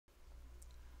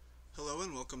Hello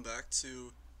and welcome back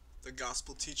to the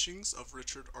Gospel Teachings of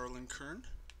Richard Arlen Kern.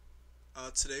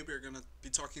 Today we are going to be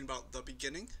talking about the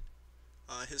beginning.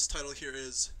 His title here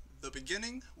is The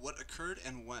Beginning, What Occurred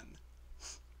and When.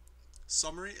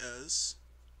 Summary is,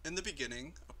 in the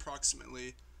beginning,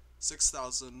 approximately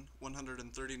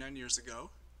 6,139 years ago,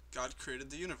 God created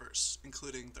the universe,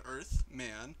 including the earth,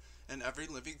 man, and every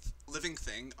living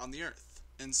thing on the earth,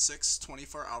 in 6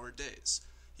 24-hour days.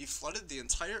 He flooded the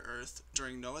entire earth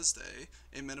during Noah's day,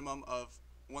 a minimum of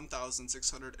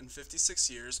 1,656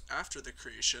 years after the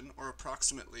creation, or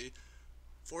approximately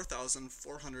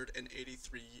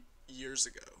 4,483 years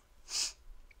ago.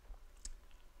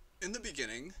 In the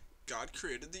beginning, God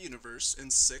created the universe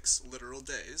in 6 literal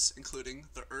days, including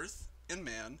the earth and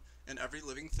man and every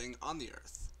living thing on the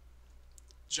earth.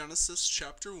 Genesis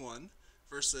chapter 1,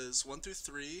 verses 1 through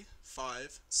 3,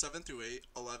 5, 7 through 8,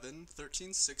 11,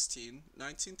 13, 16,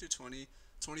 19 through 20,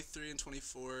 23 and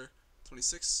 24,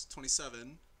 26,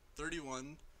 27,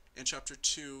 31, and chapter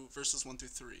 2, verses 1 through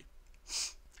 3.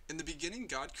 In the beginning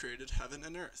God created heaven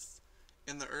and earth.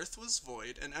 And the earth was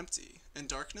void and empty, and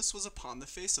darkness was upon the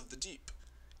face of the deep.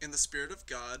 And the Spirit of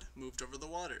God moved over the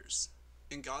waters.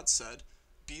 And God said,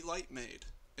 Be light made,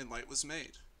 and light was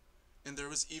made. And there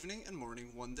was evening and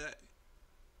morning one day.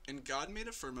 And God made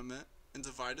a firmament, and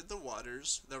divided the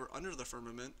waters that were under the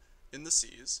firmament in the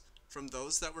seas, from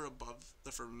those that were above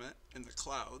the firmament in the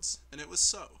clouds. And it was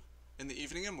so. And the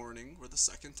evening and morning were the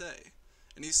second day.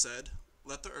 And he said,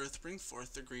 Let the earth bring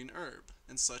forth the green herb,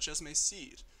 and such as may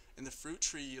seed, and the fruit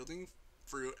tree yielding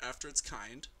fruit after its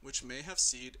kind, which may have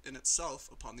seed in itself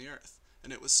upon the earth.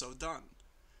 And it was so done.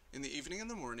 In the evening and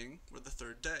the morning were the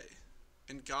third day.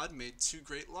 And God made 2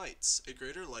 great lights, a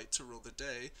greater light to rule the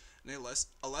day, and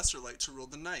a lesser light to rule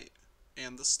the night,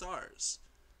 and the stars.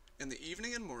 And the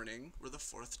evening and morning were the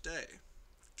 4th day.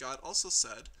 God also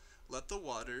said, Let the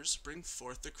waters bring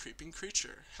forth the creeping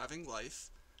creature, having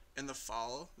life, and the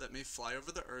fowl that may fly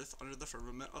over the earth under the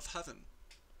firmament of heaven.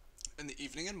 And the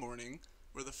evening and morning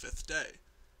were the 5th day.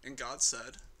 And God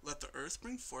said, Let the earth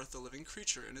bring forth a living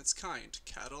creature in its kind,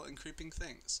 cattle and creeping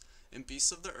things, and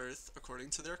beasts of the earth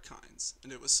according to their kinds.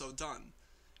 And it was so done.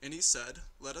 And he said,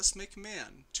 Let us make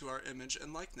man to our image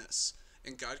and likeness.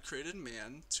 And God created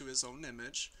man to his own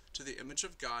image, to the image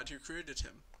of God who created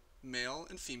him. Male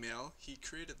and female he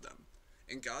created them.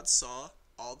 And God saw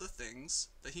all the things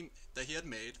that he had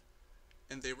made,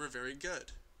 and they were very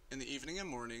good. And the evening and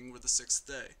morning were the 6th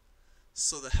day.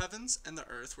 So the heavens and the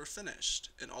earth were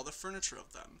finished, and all the furniture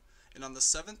of them. And on the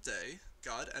 7th day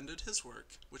God ended his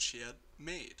work which he had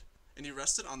made. And he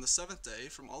rested on the 7th day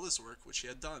from all his work which he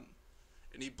had done.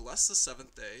 And he blessed the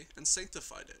 7th day and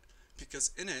sanctified it,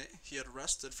 because in it he had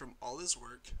rested from all his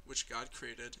work which God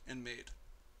created and made.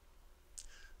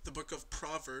 The book of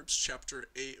Proverbs chapter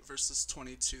 8 verses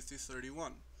 22 through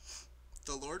 31.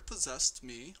 The Lord possessed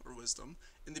me, or wisdom,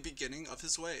 in the beginning of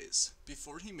his ways,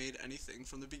 before he made anything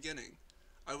from the beginning.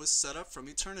 I was set up from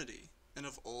eternity, and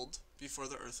of old, before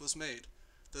the earth was made.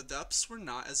 The depths were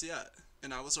not as yet,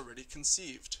 and I was already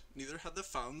conceived, neither had the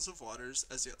fountains of waters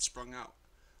as yet sprung out.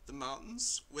 The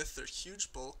mountains, with their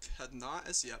huge bulk, had not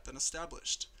as yet been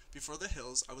established. Before the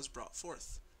hills I was brought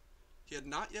forth. He had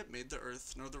not yet made the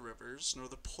earth, nor the rivers, nor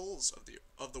the poles of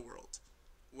the world.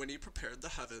 When he prepared the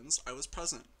heavens, I was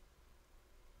present.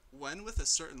 When with a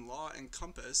certain law and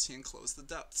compass he enclosed the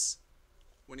depths.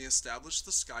 When he established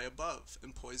the sky above,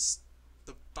 and poised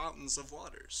the fountains of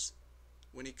waters.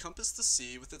 When he compassed the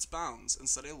sea with its bounds, and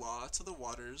set a law to the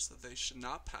waters that they should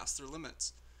not pass their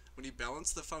limits. When he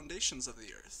balanced the foundations of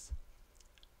the earth.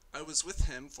 I was with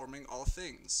him forming all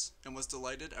things, and was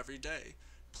delighted every day,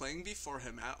 playing before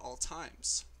him at all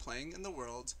times, playing in the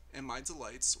world, and my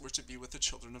delights were to be with the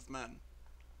children of men.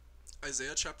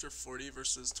 Isaiah chapter 40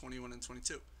 verses 21 and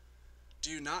 22. Do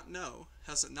you not know?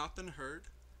 Has it not been heard?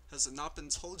 Has it not been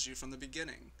told you from the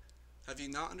beginning? Have you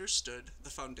not understood the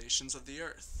foundations of the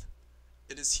earth?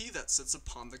 It is he that sits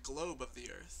upon the globe of the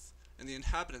earth, and the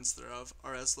inhabitants thereof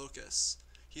are as locusts.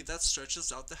 He that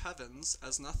stretches out the heavens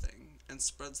as nothing, and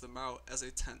spreads them out as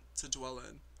a tent to dwell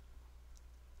in.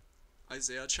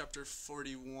 Isaiah chapter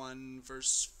 41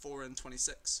 verse 4 and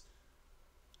 26.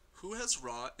 Who has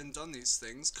wrought and done these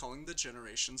things, calling the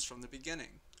generations from the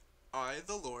beginning? I,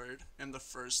 the Lord, am the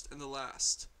first and the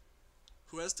last.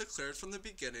 Who has declared from the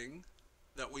beginning,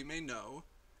 that we may know,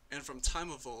 and from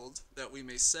time of old, that we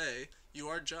may say, You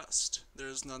are just. There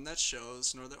is none that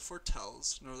shows, nor that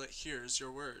foretells, nor that hears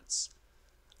your words.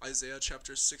 Isaiah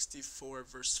chapter 64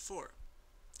 verse 4.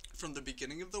 From the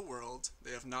beginning of the world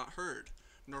they have not heard,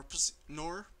 nor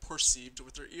perceived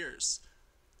with their ears.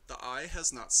 The eye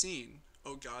has not seen,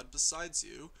 O God, besides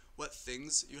you, what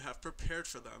things you have prepared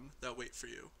for them that wait for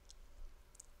you.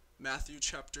 Matthew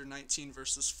chapter 19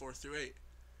 verses 4 through 8.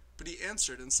 But he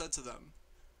answered and said to them,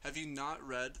 have you not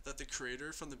read that the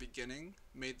Creator from the beginning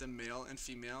made them male and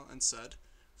female, and said,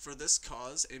 for this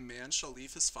cause a man shall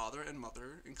leave his father and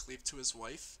mother and cleave to his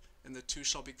wife, and the two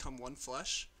shall become one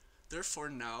flesh? Therefore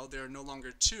now they are no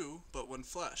longer two, but one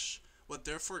flesh. What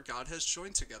therefore God has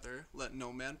joined together, let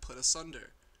no man put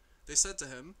asunder. They said to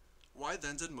him, why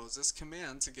then did Moses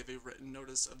command to give a written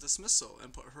notice of dismissal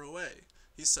and put her away?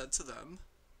 He said to them,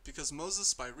 because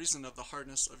Moses, by reason of the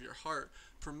hardness of your heart,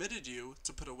 permitted you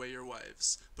to put away your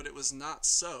wives, but it was not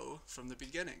so from the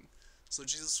beginning. So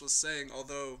Jesus was saying,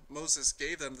 although Moses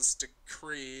gave them this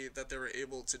decree that they were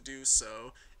able to do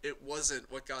so, it wasn't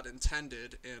what God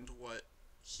intended and what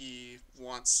he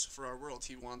wants for our world.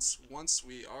 He wants, once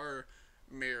we are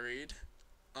married,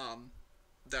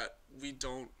 that we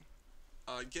don't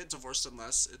get divorced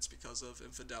unless it's because of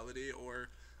infidelity or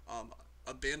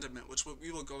abandonment, which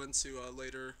we will go into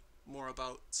later more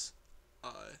about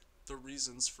the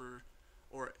reasons for,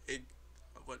 or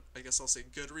what I guess I'll say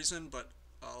good reason, but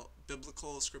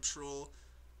biblical, scriptural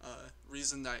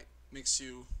reason that makes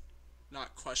you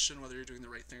not question whether you're doing the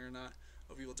right thing or not.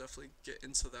 We will definitely get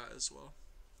into that as well.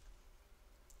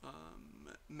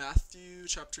 Matthew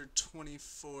chapter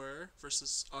 24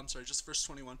 verse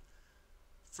 21.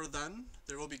 For then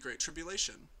there will be great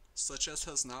tribulation, such as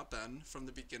has not been from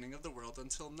the beginning of the world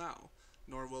until now,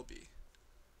 nor will be.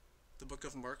 The book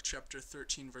of Mark chapter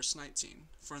 13 verse 19.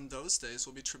 For in those days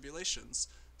will be tribulations,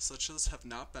 such as have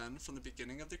not been from the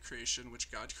beginning of the creation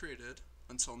which God created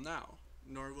until now,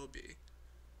 nor will be.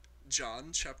 John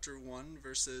chapter 1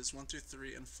 verses 1 through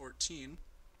 3 and 14.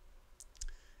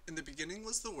 In the beginning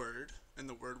was the Word, and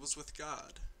the Word was with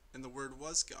God, and the Word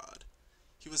was God.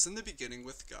 He was in the beginning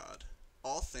with God.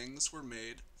 All things were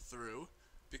made through,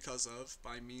 because of,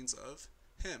 by means of,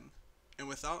 him, and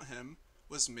without him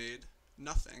was made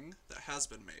nothing that has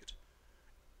been made.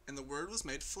 And the Word was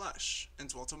made flesh, and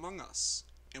dwelt among us,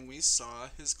 and we saw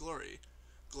his glory,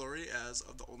 glory as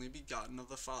of the only begotten of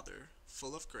the Father,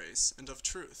 full of grace and of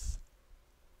truth.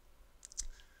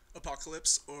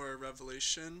 Apocalypse or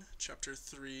Revelation chapter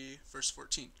 3 verse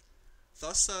 14.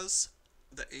 Thus says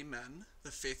the Amen,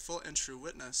 the faithful and true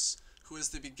witness, who is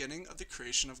the beginning of the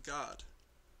creation of God.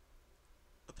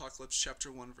 Apocalypse chapter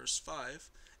 1 verse 5.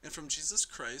 And from Jesus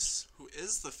Christ, who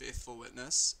is the faithful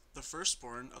witness, the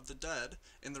firstborn of the dead,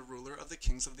 and the ruler of the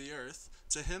kings of the earth,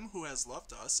 to him who has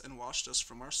loved us and washed us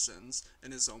from our sins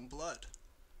in his own blood.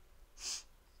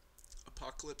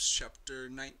 Apocalypse chapter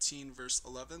 19 verse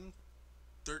 11,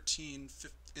 13,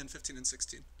 and 15 and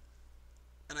 16.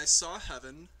 And I saw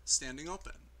heaven standing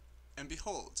open, and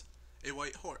behold, a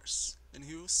white horse, and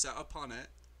he who sat upon it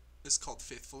is called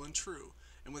Faithful and True,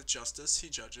 and with justice he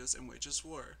judges and wages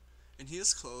war. And he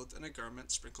is clothed in a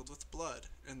garment sprinkled with blood,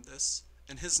 and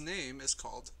his name is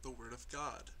called the Word of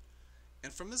God.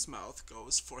 And from his mouth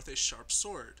goes forth a sharp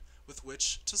sword, with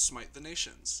which to smite the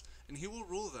nations, and he will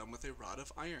rule them with a rod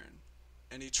of iron.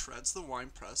 And he treads the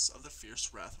winepress of the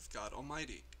fierce wrath of God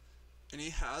Almighty. And he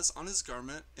has on his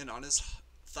garment and on his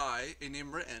thigh a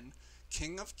name written,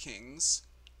 King of Kings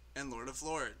and Lord of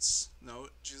Lords.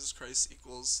 Note, Jesus Christ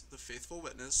equals the faithful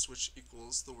witness, which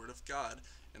equals the Word of God.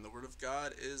 And the Word of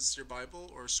God is your Bible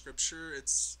or Scripture.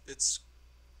 It's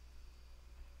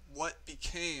what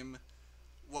became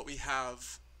what we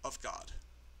have of God.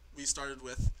 We started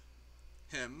with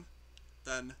him,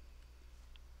 then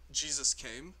Jesus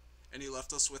came, and he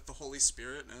left us with the Holy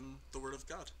Spirit and the Word of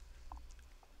God.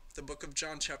 The book of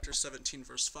John chapter 17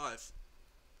 verse 5.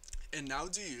 And now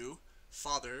do you,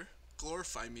 Father,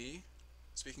 glorify me,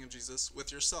 speaking of Jesus, with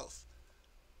yourself,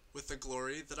 with the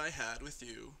glory that I had with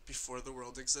you before the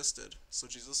world existed. So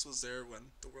Jesus was there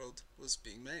when the world was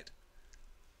being made.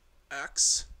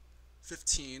 Acts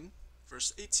 15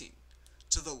 verse 18.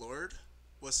 To the Lord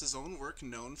was his own work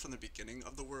known from the beginning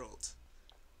of the world.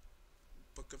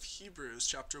 Book of Hebrews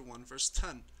chapter 1 verse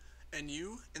 10. And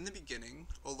you in the beginning,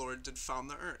 O Lord, did found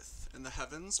the earth, and the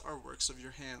heavens are works of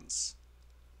your hands.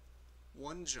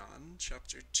 1 John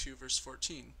chapter 2 verse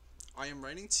 14. I am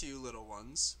writing to you, little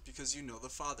ones, because you know the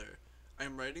Father. I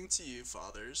am writing to you,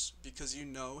 fathers, because you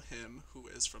know him who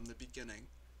is from the beginning.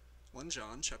 1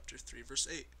 John chapter 3 verse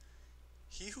 8.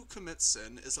 He who commits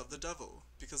sin is of the devil,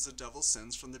 because the devil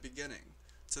sins from the beginning.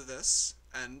 To this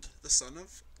end the Son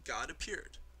of God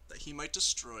appeared, that he might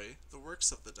destroy the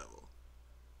works of the devil,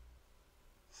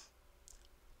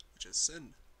 which is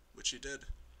sin, which he did.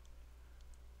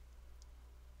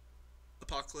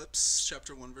 Apocalypse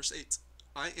chapter 1 verse 8.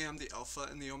 I am the Alpha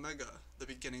and the Omega, the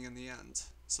beginning and the end,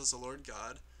 says the Lord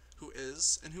God, who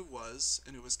is and who was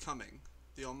and who is coming,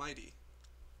 the the Almighty.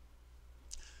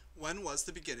 When was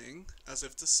the beginning, as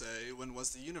if to say, when was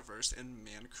the universe and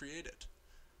man created?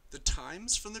 The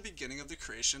times from the beginning of the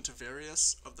creation to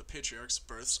various of the patriarchs'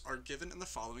 births are given in the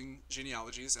following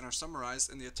genealogies and are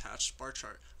summarized in the attached bar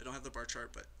chart. I don't have the bar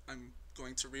chart, but I'm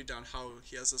going to read down how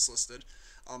he has this listed.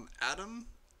 Adam,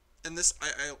 and this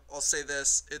I'll say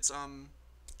this. It's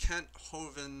Kent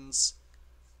Hovind's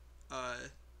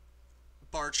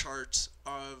bar chart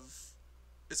of,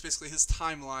 it's basically his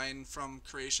timeline from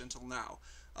creation till now.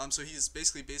 So he's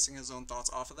basically basing his own thoughts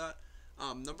off of that.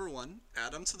 Number one,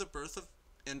 Adam to the birth of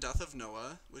and death of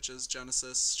Noah, which is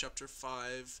Genesis chapter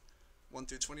 5, 1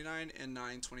 through 29, and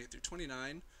 9, 28 through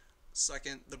 29.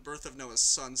 Second, the birth of Noah's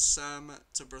son Sem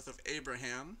to birth of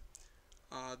Abraham.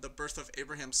 The birth of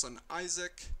Abraham's son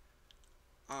Isaac.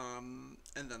 And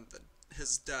then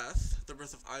his death, the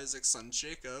birth of Isaac's son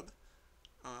Jacob,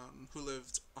 who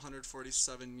lived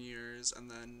 147 years,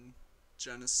 and then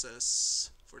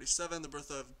Genesis 47, the birth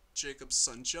of Jacob's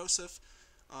son Joseph,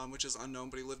 which is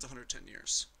unknown, but he lived 110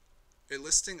 years. A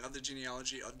listing of the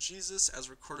genealogy of Jesus as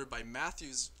recorded by Matthew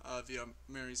via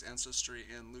Mary's ancestry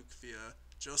and Luke via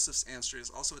Joseph's ancestry is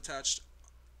also attached.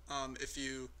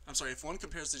 If one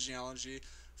compares the genealogy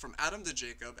from Adam to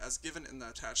Jacob as given in the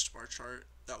attached bar chart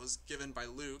that was given by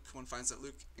Luke, one finds that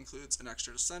Luke includes an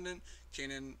extra descendant,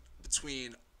 Canaan,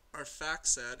 between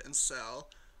Arphaxad and Sal.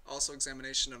 Also,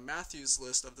 examination of Matthew's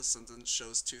list of descendants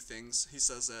shows two things. He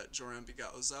says that Joram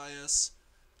begot Ozias.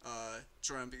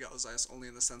 Joram begot Ozias only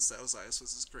in the sense that Ozias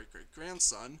was his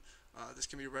great-great-grandson. This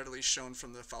can be readily shown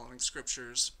from the following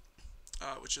scriptures,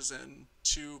 which is in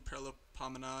 2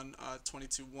 Paralipomenon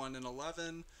 22, 1 and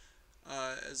 11,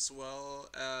 as well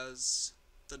as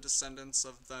the descendants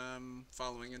of them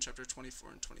following in chapter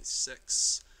 24 and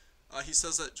 26. He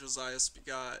says that Josias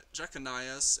begot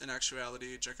Jeconias. In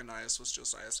actuality, Jeconias was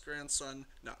Josiah's grandson,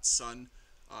 not son.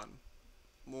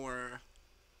 More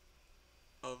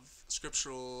of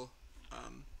scriptural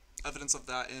evidence of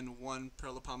that in 1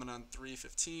 Paralipomenon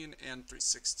 3:15 and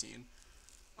 3:16.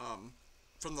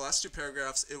 From the last two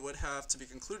paragraphs, it would have to be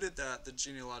concluded that the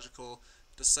genealogical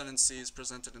descendancies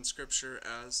presented in Scripture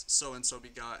as so-and-so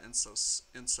begot and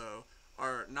so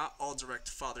are not all direct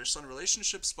father-son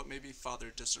relationships, but maybe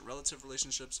father-distant relative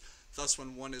relationships. Thus,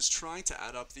 when one is trying to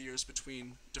add up the years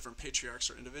between different patriarchs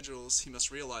or individuals, he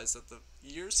must realize that the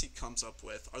years he comes up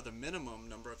with are the minimum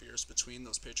number of years between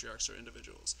those patriarchs or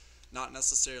individuals, not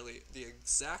necessarily the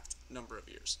exact number of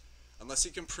years, unless he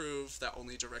can prove that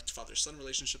only direct father-son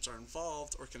relationships are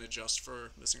involved or can adjust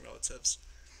for missing relatives.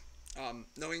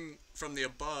 Knowing from the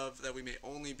above that we may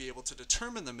only be able to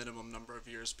determine the minimum number of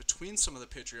years between some of the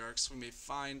patriarchs, we may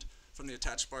find from the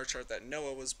attached bar chart that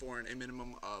Noah was born a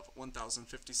minimum of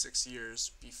 1,056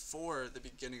 years before the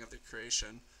beginning of the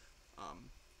creation.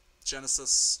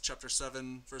 Genesis chapter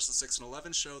 7 verses 6 and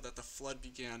 11 show that the flood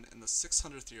began in the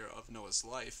 600th year of Noah's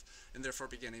life, and therefore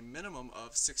began a minimum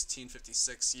of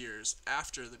 1,656 years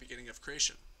after the beginning of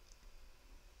creation.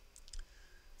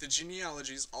 The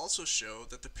genealogies also show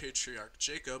that the patriarch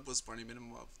Jacob was born a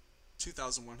minimum of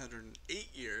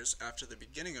 2,108 years after the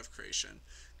beginning of creation.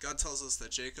 God tells us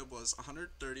that Jacob was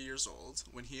 130 years old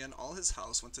when he and all his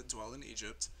house went to dwell in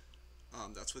Egypt.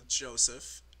 That's with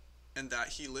Joseph, and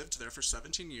that he lived there for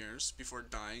 17 years before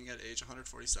dying at age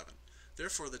 147.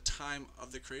 Therefore, the time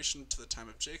of the creation to the time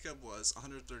of Jacob was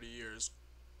 130 years.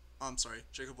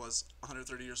 Jacob was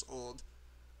 130 years old.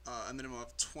 A minimum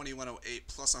of 2108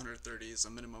 plus 130 is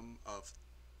a minimum of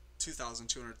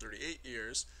 2,238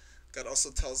 years. God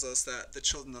also tells us that the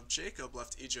children of Jacob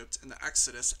left Egypt in the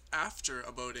Exodus after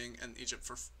abiding in Egypt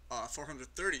for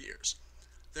 430 years.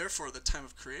 Therefore, the time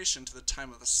of creation to the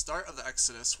time of the start of the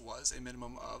Exodus was a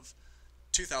minimum of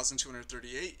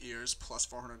 2,238 years plus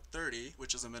 430,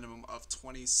 which is a minimum of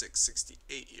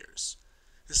 2,668 years.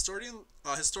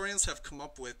 Historians have come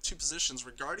up with two positions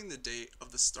regarding the date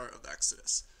of the start of the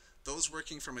Exodus. Those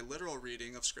working from a literal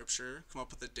reading of Scripture come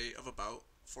up with a date of about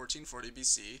 1440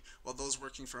 BC, while those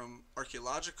working from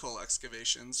archaeological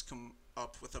excavations come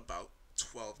up with about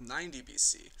 1290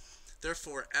 BC.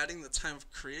 Therefore, adding the time of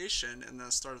creation and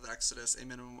the start of the Exodus, a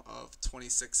minimum of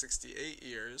 2,668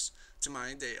 years, to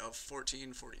my date of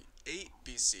 1448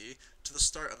 BC, to the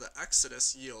start of the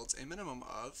Exodus yields a minimum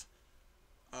of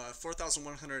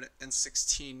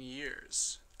 4,116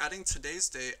 years. Adding today's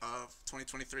date of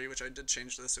 2023, which I did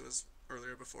change this, it was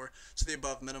earlier before, to the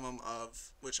above minimum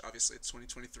of, which obviously it's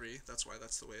 2023, that's why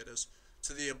that's the way it is,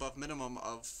 to the above minimum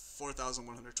of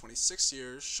 4,126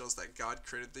 years shows that God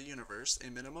created the universe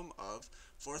a minimum of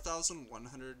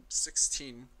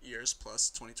 4,116 years plus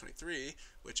 2023,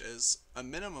 which is a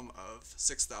minimum of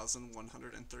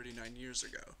 6,139 years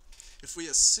ago. If we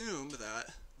assume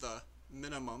that the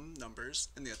minimum numbers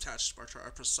in the attached bar chart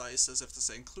are precise, as if to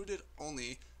say included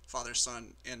only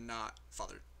father-son and not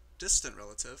father-distant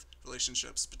relative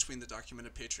relationships between the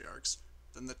documented patriarchs,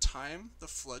 then the time the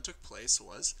flood took place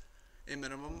was a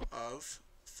minimum of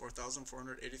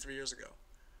 4,483 years ago.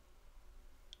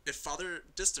 If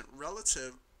father-distant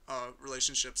relative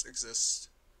relationships exist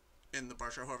in the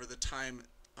bar chart, however, the time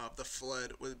of the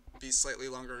flood would be slightly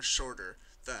longer or shorter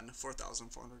than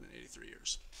 4,483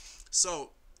 years.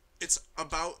 So it's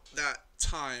about that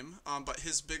time, but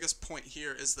his biggest point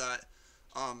here is that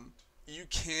you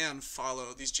can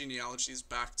follow these genealogies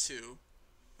back to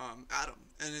Adam,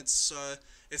 and it's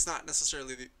not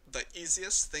necessarily the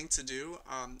easiest thing to do,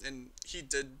 and he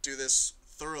did do this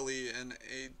thoroughly in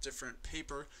a different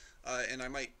paper, and I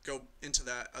might go into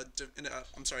that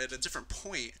at a different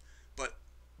point, but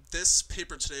this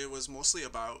paper today was mostly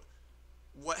about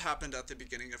what happened at the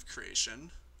beginning of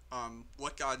creation,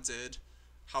 what God did,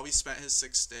 how he spent his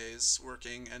 6 days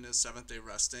working and his seventh day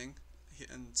resting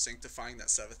and sanctifying that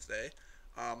seventh day,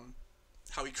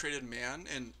 how he created man,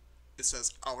 and it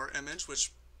says our image,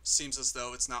 which seems as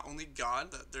though it's not only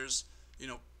God, that there's,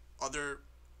 other,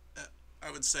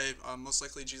 I would say most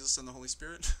likely Jesus and the Holy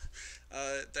Spirit,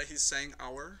 that he's saying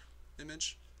our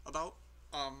image about.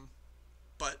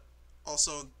 But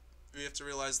also we have to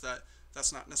realize that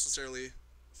that's not necessarily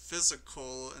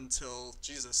physical until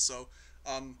Jesus. So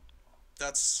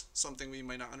that's something we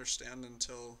might not understand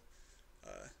until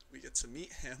we get to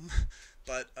meet him.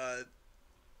 But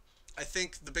I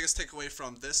think the biggest takeaway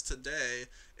from this today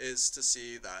is to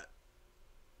see that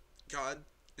God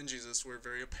and Jesus were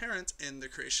very apparent in the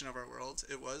creation of our world.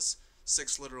 It was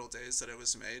 6 literal days that it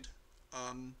was made.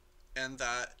 And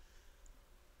that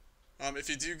if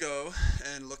you do go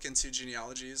and look into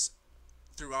genealogies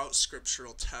throughout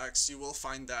scriptural texts, you will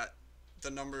find that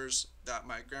the numbers that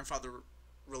my grandfather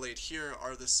relayed here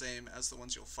are the same as the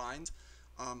ones you'll find.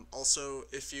 Also,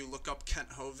 if you look up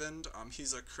Kent Hovind,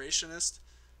 he's a creationist.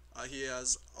 He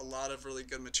has a lot of really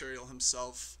good material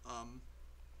himself.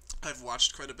 I've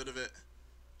watched quite a bit of it.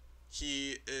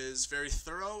 He is very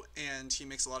thorough and he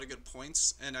makes a lot of good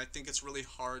points, and I think it's really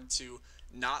hard to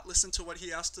not listen to what he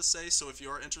has to say. So if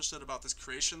you're interested about this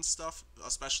creation stuff,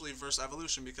 especially versus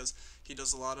evolution, because he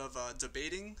does a lot of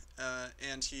debating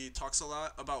and he talks a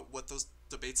lot about what those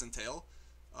debates entail.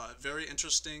 Very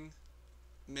interesting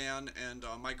man, and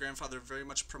my grandfather very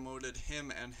much promoted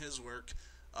him and his work,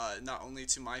 not only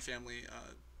to my family,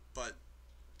 but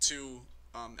to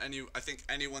I think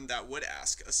anyone that would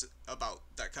ask us about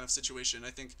that kind of situation. I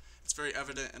think it's very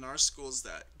evident in our schools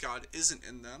that God isn't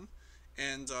in them,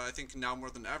 and I think now more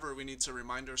than ever we need to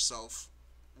remind ourselves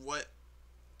what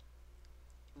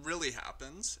really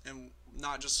happens, and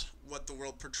not just what the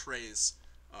world portrays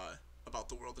about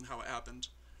the world and how it happened.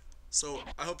 So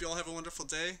I hope you all have a wonderful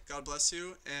day. God bless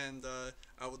you, and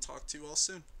I will talk to you all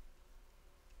soon.